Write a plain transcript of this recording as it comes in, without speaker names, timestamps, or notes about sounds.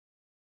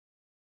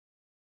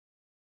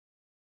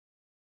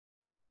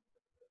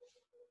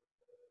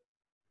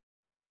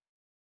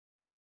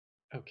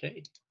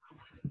Okay.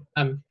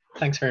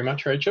 Thanks very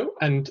much, Rachel.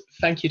 And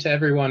thank you to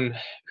everyone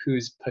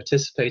who's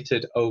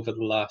participated over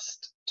the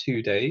last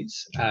 2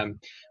 days.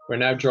 We're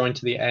now drawing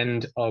to the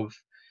end of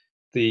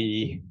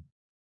the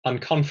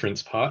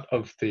unconference part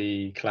of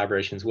the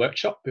collaborations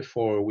workshop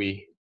before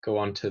we go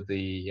on to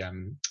the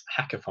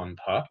hackathon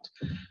part.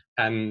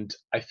 And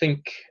I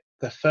think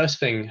the first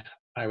thing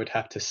I would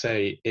have to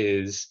say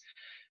is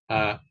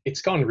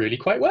it's gone really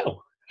quite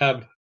well.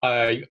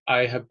 I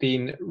have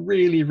been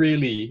really,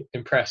 really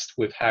impressed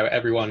with how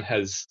everyone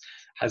has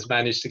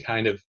managed to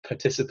kind of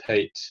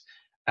participate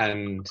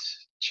and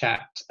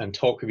chat and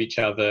talk with each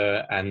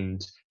other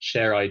and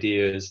share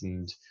ideas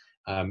and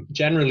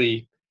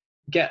generally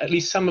get at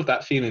least some of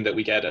that feeling that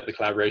we get at the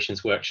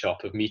collaborations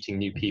workshop of meeting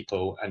new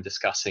people and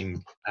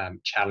discussing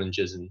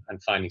challenges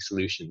and finding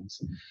solutions.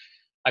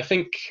 I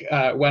think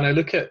when I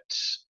look at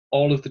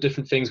all of the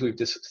different things we've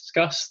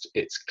discussed,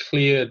 it's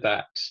clear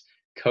that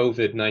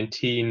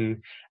COVID-19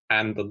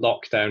 and the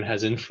lockdown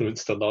has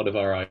influenced a lot of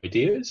our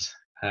ideas.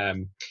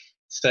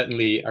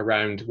 Certainly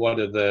around what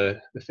are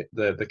the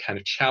kind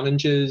of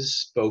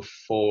challenges, both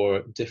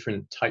for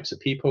different types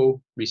of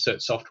people,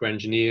 research software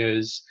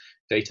engineers,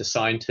 data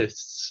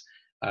scientists,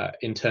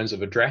 in terms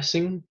of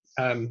addressing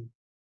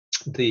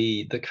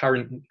the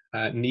current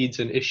needs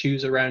and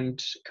issues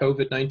around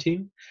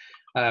COVID-19,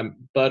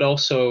 but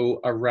also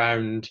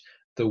around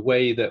the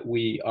way that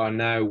we are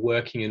now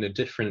working in a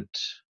different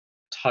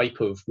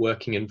type of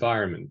working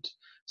environment.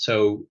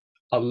 So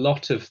a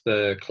lot of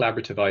the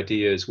collaborative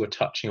ideas were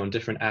touching on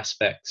different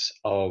aspects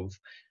of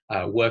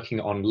working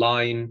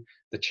online,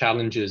 the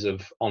challenges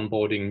of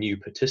onboarding new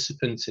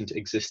participants into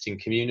existing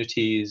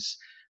communities,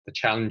 the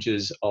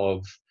challenges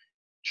of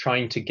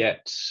trying to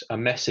get a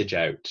message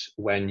out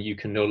when you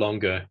can no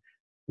longer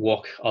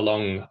walk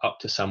along up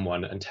to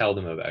someone and tell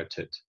them about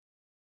it.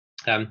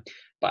 But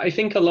I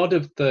think a lot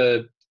of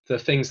the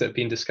things that have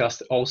been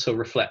discussed also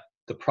reflect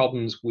the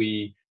problems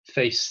we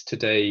face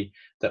today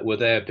that were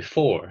there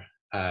before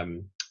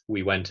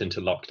we went into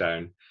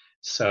lockdown.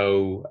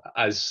 So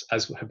as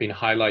have been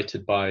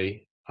highlighted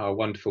by our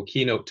wonderful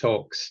keynote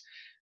talks,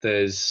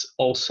 there's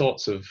all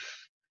sorts of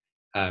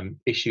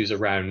issues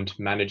around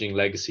managing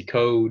legacy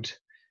code,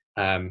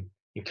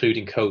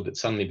 including code that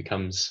suddenly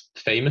becomes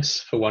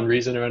famous for one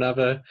reason or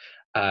another,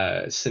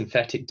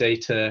 synthetic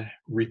data,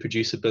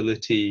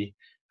 reproducibility.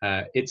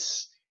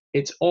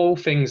 It's all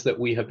things that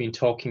we have been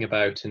talking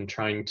about and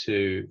trying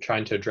to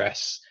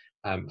address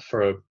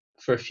for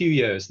a few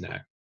years now.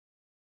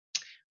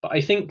 But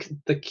I think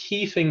the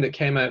key thing that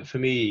came out for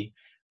me,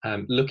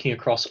 looking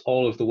across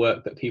all of the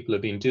work that people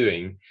have been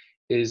doing,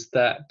 is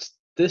that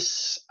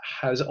this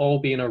has all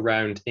been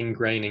around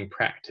ingraining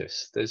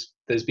practice.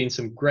 There's been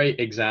some great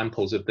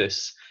examples of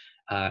this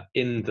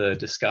in the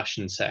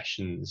discussion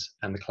sessions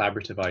and the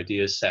collaborative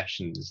ideas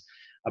sessions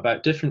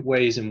about different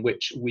ways in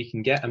which we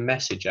can get a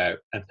message out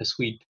and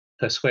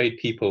persuade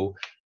people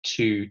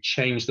to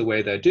change the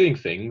way they're doing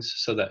things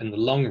so that in the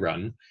long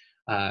run,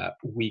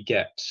 we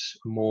get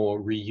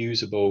more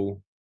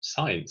reusable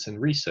science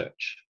and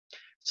research.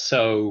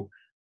 So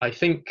I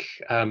think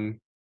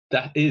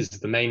that is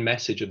the main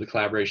message of the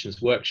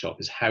collaborations workshop,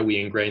 is how we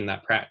ingrain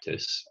that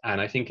practice. And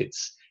I think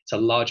it's a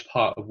large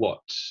part of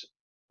what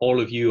all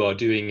of you are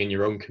doing in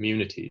your own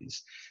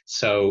communities.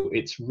 So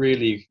it's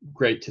really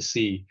great to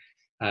see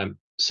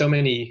so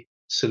many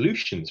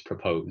solutions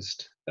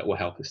proposed that will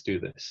help us do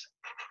this.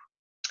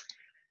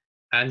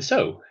 And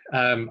so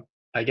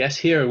I guess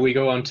here we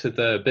go on to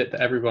the bit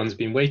that everyone's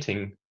been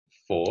waiting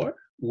for,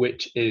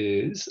 which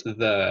is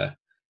the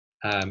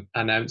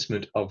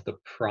announcement of the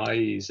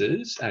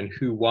prizes and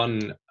who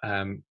won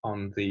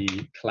on the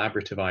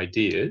collaborative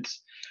ideas.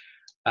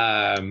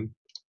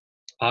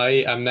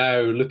 I am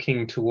now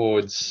looking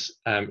towards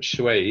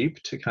Chue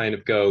to kind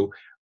of go,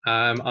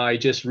 am I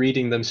just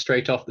reading them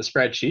straight off the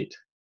spreadsheet?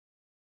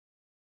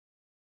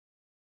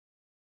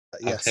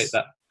 Yes.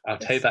 I'll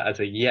take that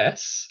as a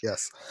yes.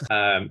 Yes.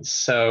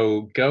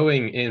 So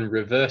going in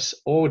reverse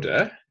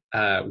order,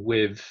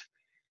 with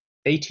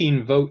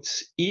 18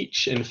 votes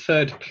each in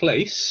third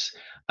place,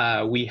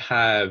 we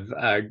have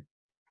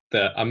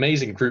the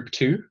amazing Group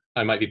 2,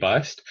 I might be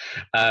biased,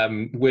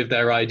 with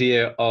their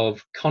idea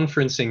of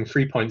conferencing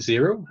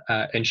 3.0,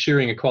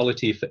 ensuring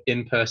equality for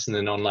in-person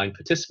and online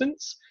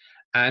participants,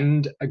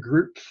 and a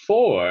Group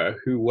 4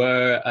 who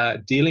were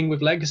dealing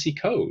with legacy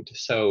code.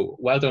 So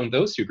well done,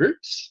 those two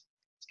groups.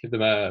 Let's give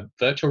them a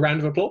virtual round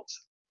of applause.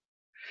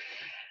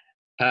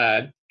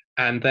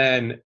 And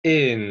then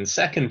in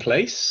second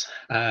place,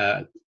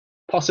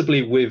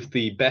 possibly with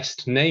the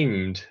best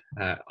named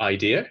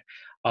idea,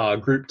 are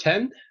Group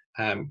 10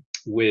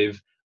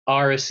 with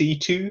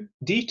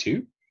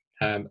RSE2D2,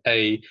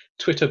 a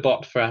Twitter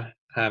bot for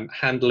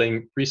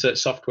handling research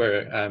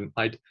software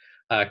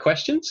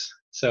questions.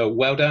 So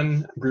well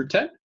done, Group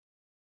 10.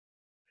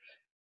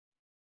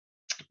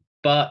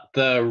 But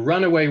the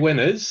runaway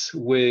winners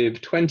with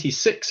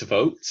 26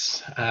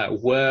 votes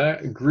were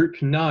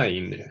Group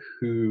 9,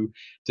 who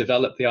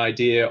developed the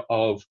idea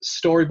of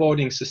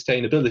storyboarding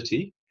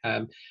sustainability,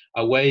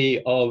 a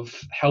way of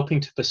helping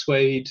to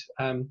persuade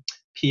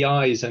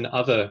PIs and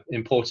other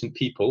important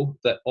people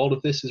that all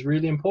of this is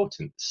really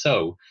important.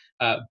 So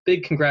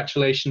big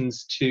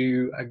congratulations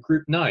to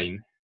Group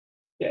 9.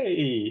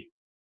 Yay!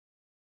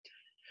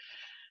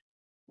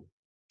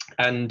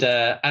 And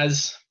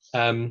as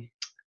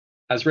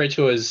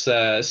Rachel has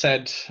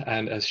said,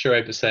 and as Chue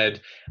has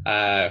said,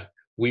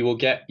 we will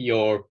get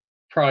your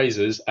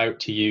prizes out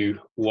to you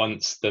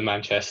once the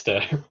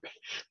Manchester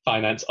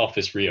Finance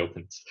Office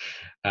reopens.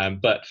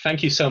 But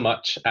thank you so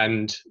much,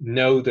 and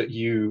know that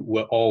you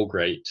were all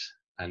great,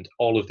 and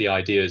all of the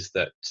ideas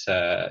that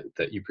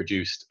that you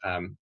produced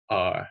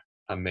are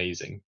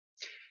amazing.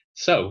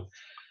 So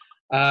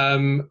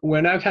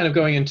we're now kind of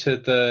going into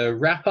the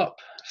wrap up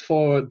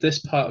for this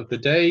part of the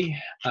day.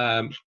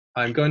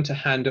 I'm going to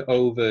hand it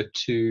over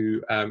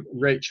to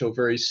Rachel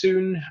very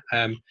soon,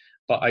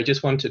 but I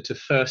just wanted to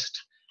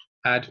first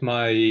add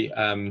my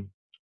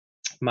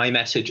my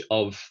message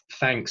of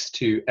thanks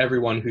to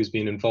everyone who's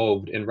been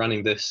involved in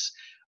running this.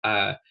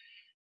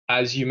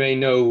 As you may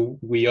know,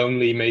 we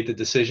only made the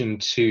decision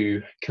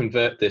to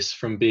convert this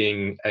from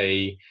being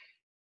a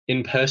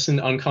in-person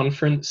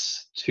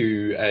unconference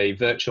to a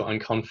virtual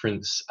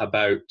unconference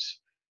about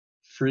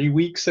 3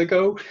 weeks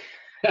ago.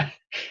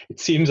 It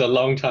seems a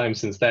long time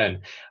since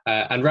then.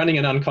 And running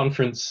an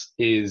unconference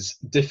is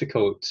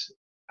difficult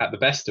at the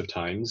best of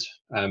times.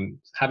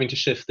 Having to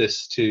shift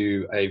this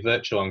to a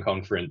virtual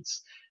unconference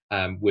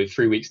with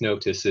 3 weeks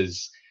notice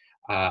is,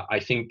 I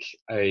think,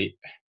 a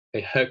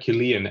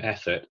Herculean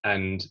effort.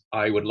 And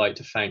I would like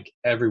to thank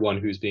everyone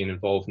who's been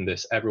involved in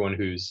this, everyone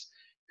who's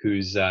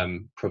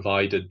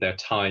provided their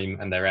time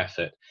and their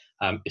effort,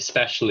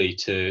 especially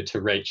to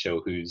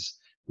Rachel, who's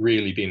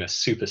really been a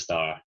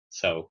superstar.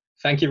 So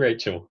thank you,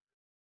 Rachel.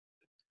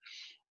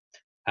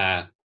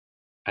 And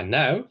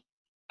now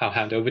I'll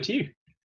hand over to you.